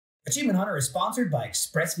Achievement Hunter is sponsored by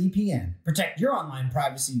ExpressVPN. Protect your online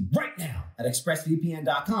privacy right now at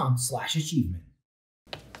expressvpn.com/achievement.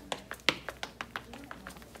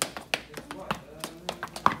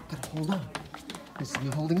 Gotta hold on. This is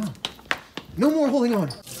me holding on. No more holding on.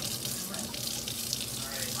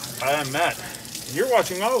 Hi, I'm Matt, and you're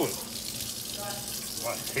watching AHWU. A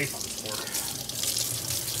lot of tape on this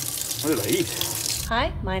board. What did I eat?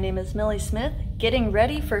 Hi, my name is Millie Smith, getting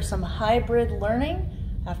ready for some hybrid learning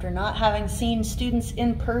after not having seen students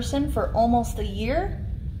in person for almost a year.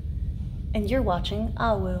 And you're watching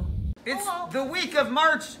AHWU. It's the week of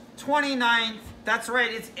March 29th. That's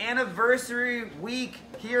right, it's anniversary week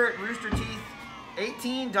here at Rooster Teeth.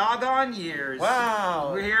 18 doggone years.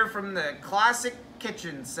 Wow. We're here from the classic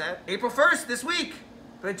kitchen set. April 1st this week,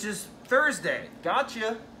 which is Thursday.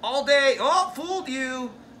 Gotcha. All day, oh, fooled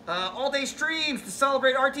you. All day streams to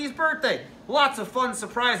celebrate RT's birthday. Lots of fun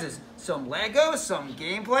surprises. Some Lego, some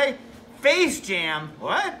gameplay, Face Jam,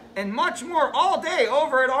 what? And much more all day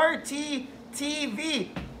over at RT TV.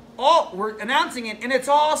 We're announcing it, and it's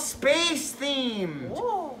all space themed.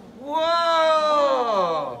 Whoa.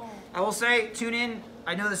 Whoa. I will say, tune in.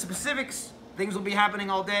 I know the specifics. Things will be happening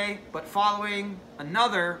all day, but following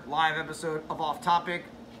another live episode of Off Topic,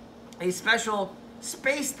 a special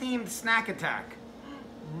space-themed snack attack.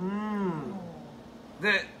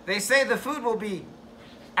 They say the food will be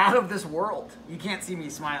out of this world. You can't see me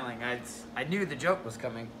smiling. I knew the joke was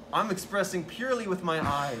coming. I'm expressing purely with my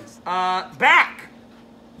eyes. Back!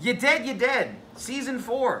 You Dead. Season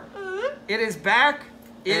 4. It is back.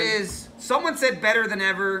 It is, someone said better than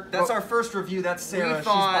ever. That's our first review. That's Sarah. We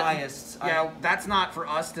thought, she's biased. Yeah, that's not for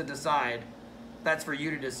us to decide. That's for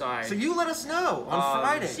you to decide. So you let us know on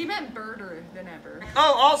Friday. She meant birder than ever.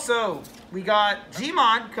 Oh, also, we got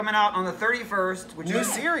Gmod coming out on the 31st, which New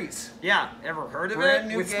is series. Yeah, ever heard of Brand it?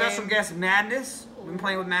 new With game. special guest Madness. We've been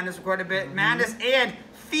playing with Madness for quite a bit. Madness and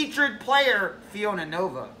featured player Fiona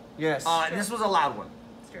Nova. Yes. This was a loud one.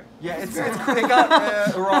 It's true. Yeah, it's they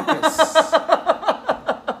got raucous.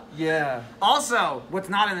 Yeah. Also, what's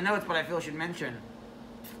not in the notes, but I feel I should mention,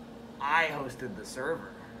 I hosted the server.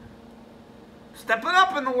 Stepping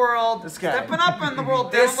up in the world. This guy. Stepping up in the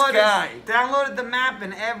world. This guy. Downloaded the map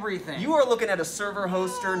and everything. You are looking at a server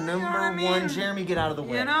hoster You know what number I mean? one. Jeremy, get out of the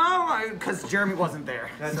way. You know, because Jeremy wasn't there.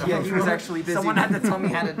 So Yeah, he was actually busy. Someone had to tell me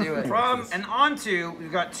how to do it. From and on to,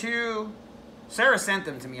 we've got two. Sarah sent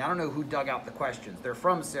them to me. I don't know who dug out the questions. They're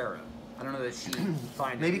from Sarah. I don't know that she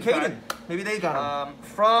find Maybe it. We've Caden. Maybe they got got,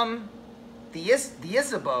 from the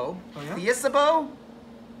Isabo. Oh, yeah? The Isabo?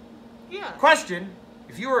 Yeah. Question: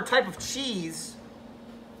 if you were a type of cheese,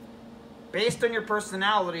 based on your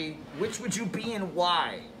personality, which would you be and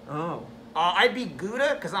why? Oh. I'd be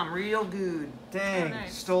Gouda, because I'm real good. Dang. Oh,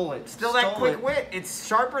 nice. Stole it. Still that Stole quick it. wit. It's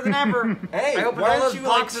sharper than ever. Hey, I opened why all don't those you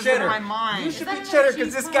like boxes cheddar? in my mind. You should Is be that cheddar how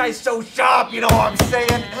because cheese this guy's so sharp, you know what I'm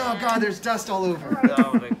saying? Oh god, there's dust all over.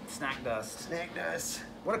 Oh, the snack dust. Snake dust.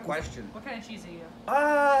 What a question. What kind of cheese are you?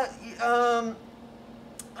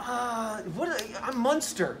 I'm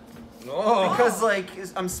Munster. Oh, Because, like,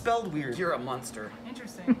 I'm spelled weird. you're a monster.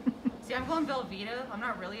 Interesting. See, I'm going Velveeta. I'm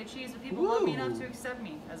not really a cheese, but people love me enough to accept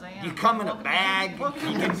me as I am. You come in a Welcome bag. to- welcome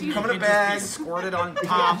You to can cheese. come in a you bag. Just be squirted on Yeah,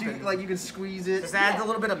 top. you, and like, you can squeeze it. just adds a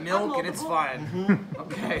little bit of milk and it's Unmoldable. fine.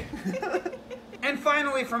 Okay. And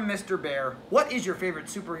finally from Mr. Bear, what is your favorite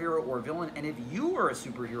superhero or villain? And if you were a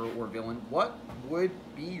superhero or villain, what would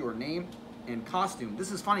be your name and costume?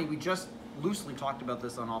 This is funny, we just loosely talked about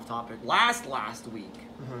this on Off Topic last week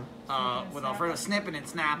with Alfredo snipping and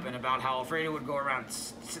snapping about how Alfredo would go around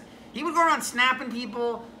he would go around snapping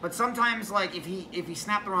people, but sometimes like if he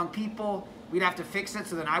snapped the wrong people, we'd have to fix it,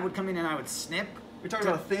 so then I would come in and I would snip. You're talking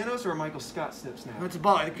about a Thanos or a Michael Scott snip snap? It's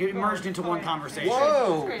both. It merged into one conversation.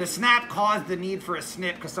 Whoa! The snap caused the need for a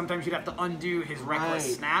snip because sometimes you'd have to undo his reckless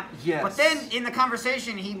Right. snap. Yes. But then in the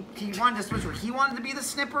conversation, he wanted to switch where he wanted to be the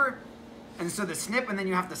snipper, and so the snip, and then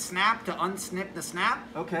you have to snap to unsnip the snap.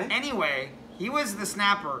 Okay. Anyway, he was the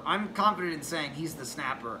snapper. I'm confident in saying he's the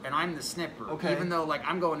snapper, and I'm the snipper. Okay. Even though like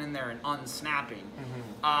I'm going in there and unsnapping.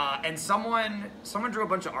 And someone drew a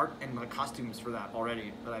bunch of art and like costumes for that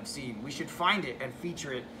already that I've seen. We should find it and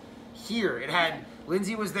feature it here. It had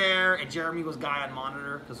Lindsay was there and Jeremy was guy on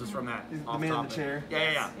monitor because it was from that. The Off man in the Topic. chair?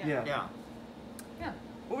 Yeah. Yeah. Yeah.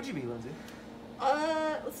 What would you be, Lindsay?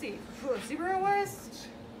 Let's see. Superhero wise,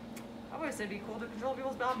 I always said it'd be cool to control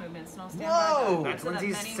people's bowel movements, and I'll stand Whoa! by that. I've said that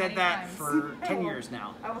Lindsay's many, said many that times. for 10 years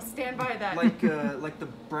now. I will stand by that. Like the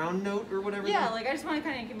brown note or whatever. yeah, like I just want to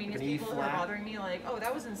kind of inconvenience Like an E people who are flat. bothering me. Like, oh,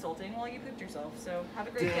 that was insulting. Well, you pooped yourself. So have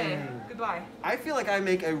a great day. Dang. Goodbye. I feel like I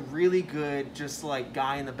make a really good, just like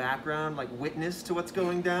guy in the background, like witness to what's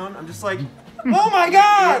going down. I'm just like, oh my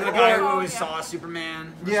god! You're the guy who Or- always saw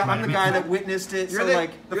Superman. yeah, I'm the guy that witnessed it. You're So the-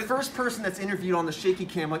 like the first person that's interviewed on the shaky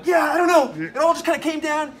cam, like, yeah, I don't know. It all just kind of came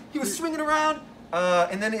down. He was swinging around.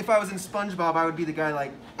 And then if I was in SpongeBob, I would be the guy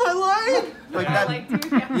like, my leg! Like Yeah, that. like,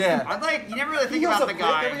 dude, yeah. Yeah. I'd like, you never really He think heals about up the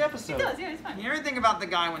quick every guy. episode. He does, yeah, he's fine. You never think about the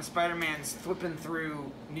guy when Spider-Man's flipping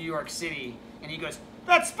through New York City and he goes,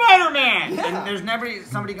 that's Spider-Man! Yeah. And there's never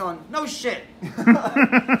somebody going, no shit.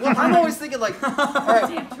 Well, I'm always thinking like, all right,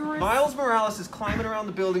 Damn tourist. Miles Morales is climbing around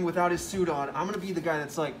the building without his suit on. I'm gonna be the guy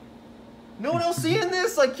that's like, no one else seeing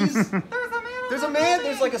this? Like he's There's a man on there's a the man, building.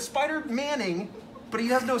 there's like a Spider Manning, but he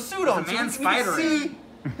has no suit on. a man so we can spidering. see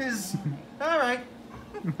his. All right.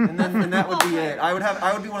 And that would be it. I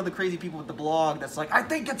would be one of the crazy people with the blog that's like, I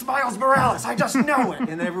think it's Miles Morales. I just know it. And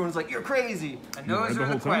then everyone's like, you're crazy. And Right those the are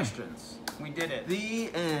the whole time. questions. We did it. The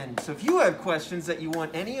end. So if you have questions that you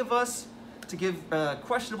want any of us to give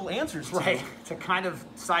questionable answers to, Right, to kind of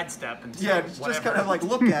sidestep and yeah, whatever. just kind of like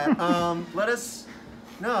look at, let us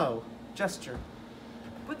know. Gesture.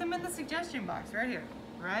 Put them in the suggestion box right here.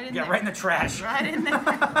 Right in Yeah, there. right in the trash. Right in there.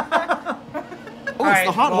 Oh, All right,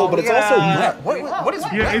 well, we gotta- What is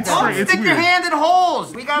Yeah, wet? it's Don't right, it's stick your weird. hand in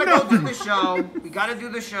holes. We gotta go do the show. We gotta do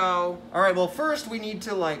the show. All right, well, first we need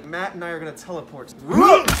to, like, Matt and I are going to teleport.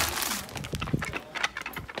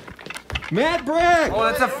 Matt Bragg! Oh,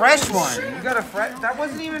 that's a fresh one. You got a fresh. That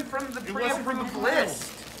wasn't even from the pre-approved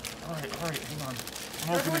list. All right, hang on.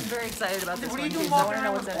 Everyone's very excited about this What are one. you doing because I walking wanna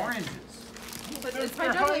know around what's with in it. oranges? But it's my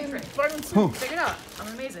juggling trick. Check it out. I'm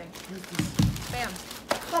amazing. Bam.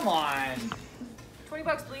 Come on.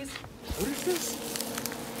 $20, please. What is this?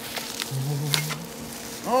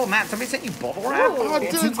 Oh, Matt, somebody sent you bubble wrap? Oh,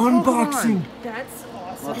 It's an unboxing. That's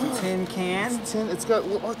awesome. Tin can. It's got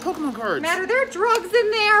Pokemon cards. Matt, are there drugs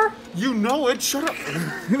in there? You know it. Shut up.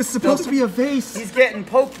 It was supposed to be a vase. He's getting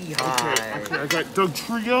pokey high. Okay, I got Doug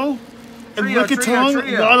Trio and Trio, Lickitung.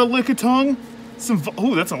 trio. A lot of Lickitung.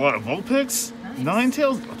 Oh, that's a lot of Vulpix. Nice.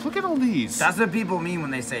 Ninetales. Look at all these. That's what people mean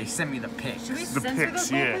when they say, send me the pics. Should we The censor pics,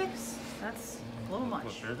 those yeah. pics? That's a little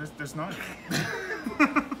much. There's not.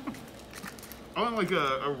 Oh, and like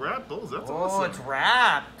a wrap. Oh, that's Oh, awesome. it's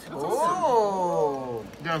wrapped. Oh.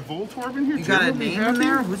 You got Voltorb in here You too. got a Be name in happy.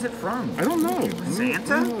 there? Who's it from? I don't know.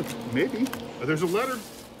 Santa? I don't know. Maybe. There's a letter.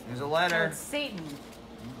 There's a Oh, letter. it's Satan.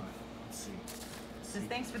 Let's see. Says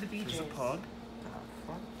thanks for the BJs. There's a pug.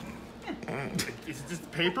 Is it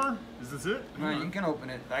just paper? Is this it? Right, you can open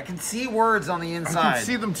it. I can see words on the I inside. can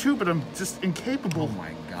see them too, but I'm just incapable. Oh my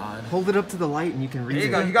god. Hold it up to the light and you can read There you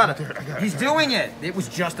it. go, you got There, I it. got it. He's doing it. It was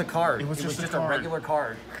just a card. It was just a a card. regular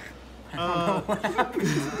card.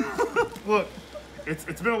 Look, it's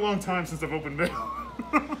been a long time since I've opened mail.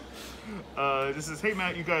 This is, hey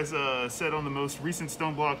Matt, you guys said on the most recent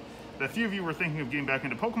Stone Block that a few of you were thinking of getting back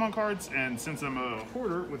into Pokemon cards, and since I'm a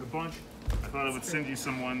hoarder with a bunch, I thought I would send you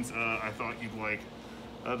some ones I thought you'd like.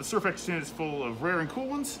 The Surfetch tin is full of rare and cool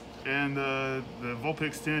ones, and the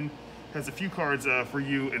Vulpix tin has a few cards for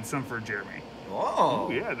you and some for Jeremy. Oh.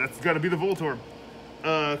 Yeah, that's got to be the Voltorb.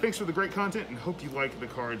 Thanks for the great content, and hope you like the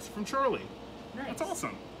cards from Charlie. Nice. That's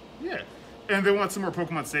awesome. Yeah. And they want some more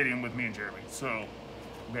Pokemon Stadium with me and Jeremy, so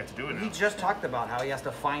we have to do it He now. just talked about how he has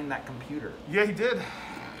to find that computer. Yeah, he did.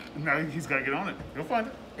 Now he's got to get on it. He'll find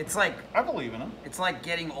it. It's like I believe in him.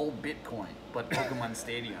 getting old Bitcoin, but Pokemon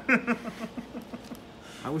Stadium.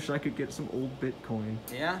 I wish I could get some old Bitcoin.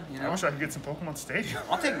 Yeah, you I know. wish I could get some Pokemon Stadium.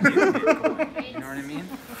 I'll take new Bitcoin. You know what I mean?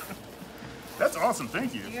 That's awesome.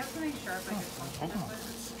 Thank you. Do you have something sharp I could punch Pokemon.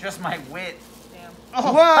 with? Just my wit. Damn.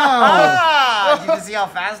 Wow! Ah! Did you see how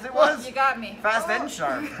fast it was? You got me. Fast and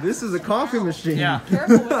sharp. This is a coffee machine. Yeah.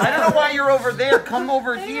 Careful with I don't know why you're over there. Come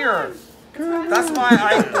over here. That's why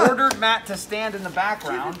I ordered Matt to stand in the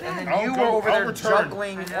background, and then you were over there return.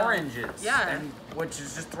 juggling I know. oranges. Yeah. And, which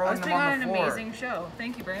is just I throwing was them putting on on an the floor. amazing show.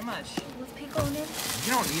 Thank you very much. With pickle in it.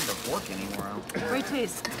 You don't need the fork anymore. Great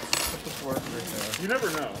taste. Put the fork right there. You never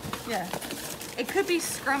know. Yeah. It could be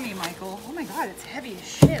scrummy, Michael. Oh my god, it's heavy as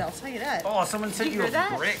shit, I'll tell you that. Oh, someone sent Did you you a hear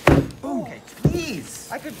that? brick. Okay, please.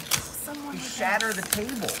 I could someone You with shatter that. the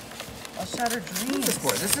table. I'll shatter dreams. This boy,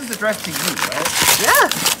 this is addressed to you, right? Yeah.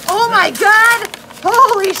 Oh my god!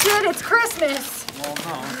 Holy shit, it's Christmas! Well,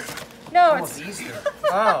 no. No, Almost it's Easter.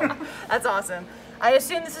 Oh. that's awesome. I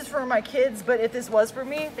assume this is for my kids, but if this was for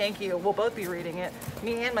me, thank you. We'll both be reading it.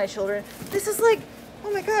 Me and my children. This is like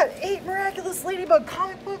Oh my god, 8 miraculous ladybug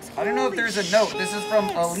comic books. I don't know if there's a note. This is from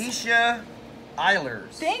Alicia Eilers.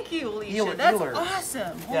 Thank you, Alicia. Eilers. That's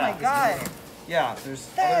awesome. Oh Yeah, my god. Yeah, there's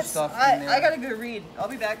other That's, stuff in there. I gotta go read. I'll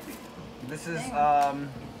be back. This is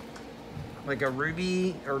like a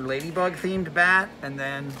ruby or ladybug themed bat, and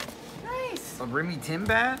then Nice. a Remy Tim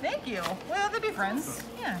bat. Thank you. Well, they'll be friends.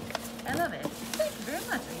 Yeah. I love it. Thank you very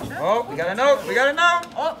much, Alicia. Oh, we got a note. We got a note.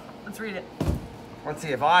 Oh, let's read it. Let's see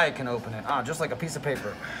if I can open it. Ah, just like a piece of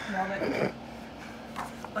paper. Love it.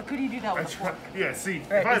 But could you do that with a fork? Yeah, see,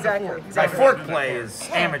 Right, if I had exactly, the fork, My exactly. fork play is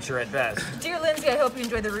amateur at best. Dear Lindsay, I hope you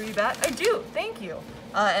enjoyed the Ruby Bat. I do, thank you.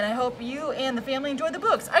 And I hope you and the family enjoyed the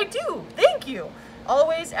books. I do, thank you.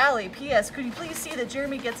 Always, Allie. P.S. Could you please see that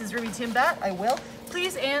Jeremy gets his Ruby Tim bat? I will.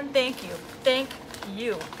 Please and thank you. Thank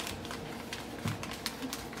you.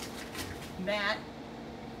 Matt.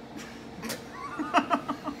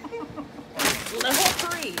 Level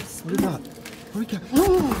 3. What do we got? What do we got?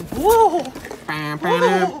 Whoa! Whoa!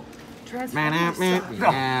 Transformers.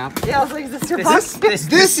 Yeah, I was like, is this your box?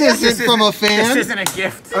 This isn't from a fan. This isn't a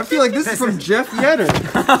gift. I feel like this is from Jeff Yetter.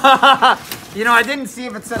 You know, I didn't see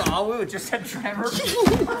if it said AHWU, it just said Trevor.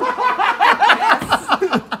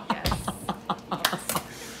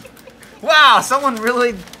 Wow, someone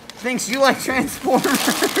really thinks you like Transformers.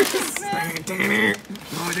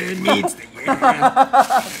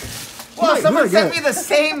 Well, someone sent me the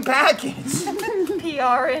same package.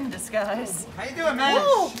 PR in disguise. How you doing, man?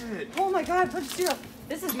 Oh, oh my God, punch syrup.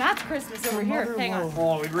 This is Matt's Christmas over here. Hang on.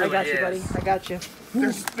 Oh, it really I got you, is. buddy. I got you.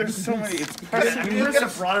 there's so many. It's You could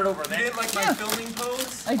have brought it over there. You didn't like my filming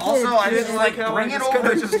pose? I did. Also, I didn't like how bring I it just over.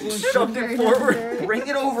 kinda just shoved it forward. Bring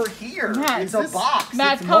it over here. Matt, It's a box.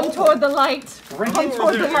 Matt, It's come mobile. toward the light. Bring Come it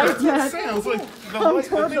toward the over light, here. Matt. sounds like the Come light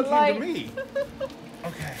toward that the came light. to me.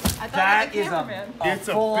 Okay. I thought That it was is a cameraman. a It's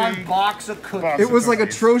a full-on big box of cookies. box. It was like a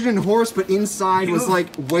Trojan horse, but inside was like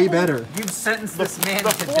way better. You've sentenced this man The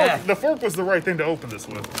to fork, death. the fork was the right thing to open this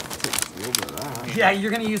with. Yeah,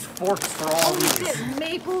 you're gonna use forks for all these. Shit,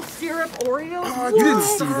 maple syrup Oreo? You didn't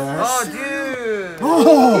see that. Oh, dude.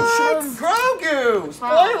 Oh! It's from Grogu.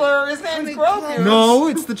 Spoiler, his name's Grogu. No,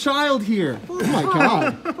 it's the child here. Oh my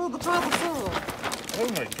god. Pull the top of Oh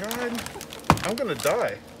my god. I'm gonna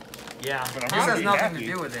die. Yeah, But I'm this gonna has be nothing happy.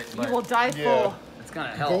 to do with it, You will but die Yeah. full. it's gonna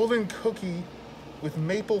help. Golden cookie with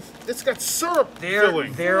maple. It's got syrup There,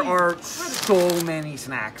 filling. there are so many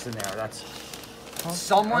snacks in there. That's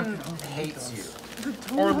someone hates you.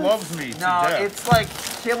 Or loves me to No, death. it's like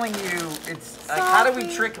killing you. It's like, how do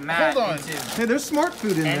we trick Matt Hold on. into Hey, there's smart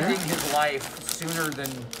food in there. ending his life sooner than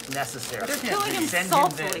necessary? They're killing him Send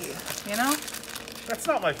saltily, this. you know? That's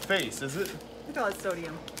not my face, is it? Look at all that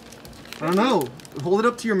sodium. I don't know. Hold it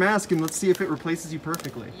up to your mask and let's see if it replaces you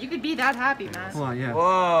perfectly. You could be that happy, man. Hold on, yeah.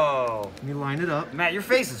 Whoa. Let me line it up. Matt, your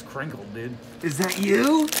face is crinkled, dude. Is that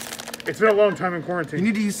you? It's been a long time in You quarantine.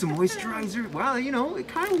 need to use some moisturizer. Wow, you know, it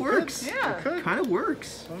kind of works. Yeah. Okay. Kind of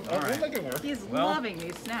works. I'll make it work. He's Well. loving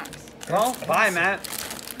these snacks. Well, bye, Matt.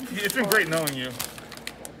 It's been great knowing you.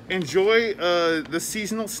 Enjoy the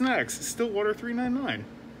seasonal snacks. Stillwater 399.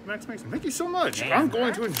 Max Mason, thank you so much. Damn. I'm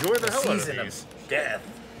going to enjoy the hell out of Season these. of death.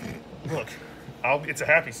 Look, it's a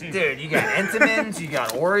happy season. Dude, you got Entenmann's, you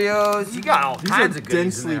got Oreos, you got all These kinds are of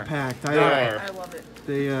goodies densely in there. packed. They I, are. I love it.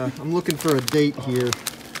 I'm looking for a date here.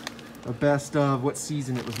 A best of what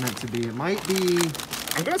season it was meant to be. It might be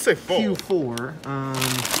I'm going to say fall.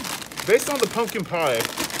 Q4. Based on the pumpkin pie,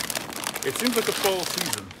 it seems like a fall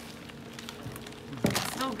season. It's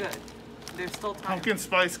still good. There's still time. Pumpkin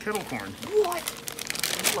spice kettle corn. What?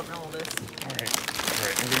 I'm loving all this. All right,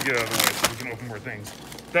 I'm going to get out of the way so we can open more things.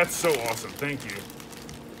 That's so awesome. Thank you.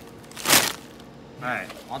 All right,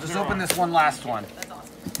 I'll just open this one last one. That's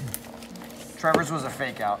awesome. Trevor's was a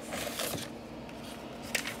fake out.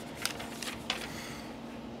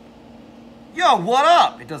 Yo, what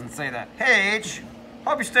up? It doesn't say that. Hey, H.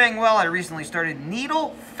 Hope you're staying well. I recently started needle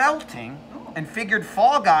felting and figured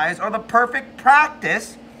Fall Guys are the perfect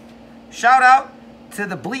practice. Shout out to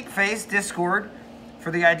the Bleep Face Discord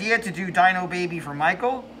for the idea to do Dino Baby for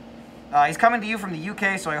Michael. He's coming to you from the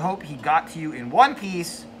UK, so I hope he got to you in one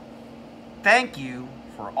piece. Thank you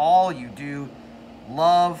for all you do.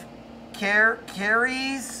 Love, Casey.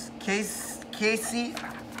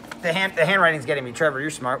 The handwriting's getting me. Trevor, you're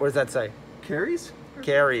smart. What does that say? Carries?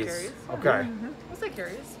 Carries. Okay. We'll say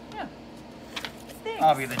carries. Yeah. Thanks.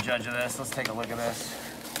 I'll be the judge of this. Let's take a look at this.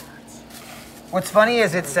 What's funny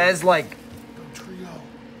is it says like,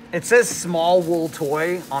 it says small wool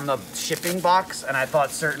toy on the shipping box, and I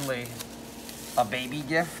thought certainly a baby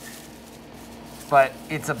gift. But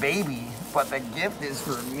it's a baby, but the gift is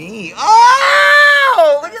for me. Oh!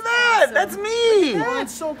 Whoa! Look at that! That's me! Oh,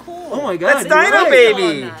 that's so cool. Oh my god. That's Dino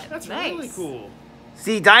Baby! That's Nice. really cool.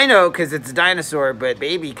 See, Dino because it's a dinosaur, but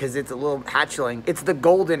Baby because it's a little hatchling. It's the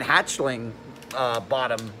golden hatchling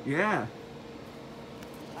bottom. Yeah.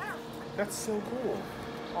 That's so cool.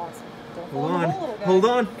 Awesome. Don't Hold fall in the on. hole, little guy. Hold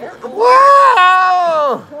on.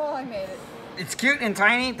 Whoa! Oh, I made it. It's cute and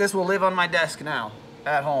tiny. This will live on my desk now,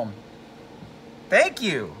 at home. Thank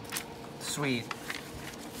you. Sweet.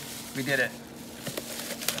 We did it.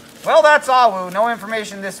 Well, that's AHWU. No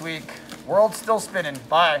information this week. World's still spinning.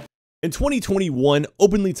 Bye. In 2021,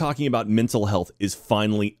 openly talking about mental health is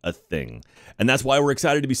finally a thing. And that's why we're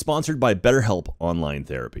excited to be sponsored by BetterHelp Online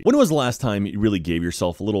Therapy. When was the last time you really gave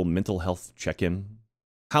yourself a little mental health check-in?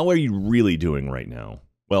 How are you really doing right now?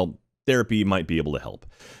 Well, therapy might be able to help.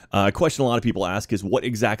 A question a lot of people ask is, what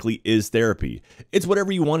exactly is therapy? It's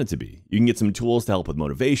whatever you want it to be. You can get some tools to help with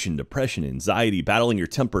motivation, depression, anxiety, battling your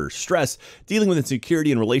temper, stress, dealing with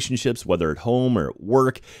insecurity in relationships, whether at home or at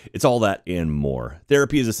work. It's all that and more.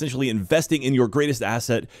 Therapy is essentially investing in your greatest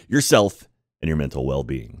asset, yourself, and your mental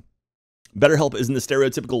well-being. BetterHelp isn't the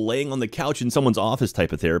stereotypical laying on the couch in someone's office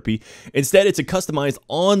type of therapy. Instead, it's a customized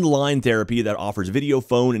online therapy that offers video,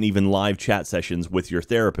 phone, and even live chat sessions with your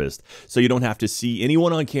therapist, so you don't have to see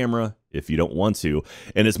anyone on camera if you don't want to,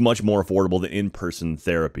 and it's much more affordable than in-person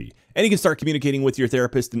therapy. And you can start communicating with your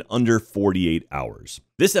therapist in under 48 hours.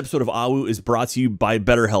 This episode of AHWU is brought to you by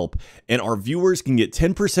BetterHelp, and our viewers can get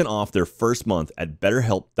 10% off their first month at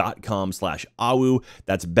betterhelp.com/AHWU.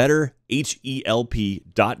 That's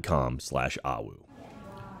betterhelp.com/AHWU.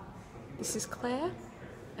 This is Claire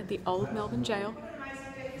at the old Melbourne jail.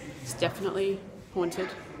 It's definitely haunted.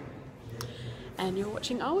 And you're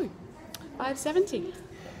watching AHWU 570.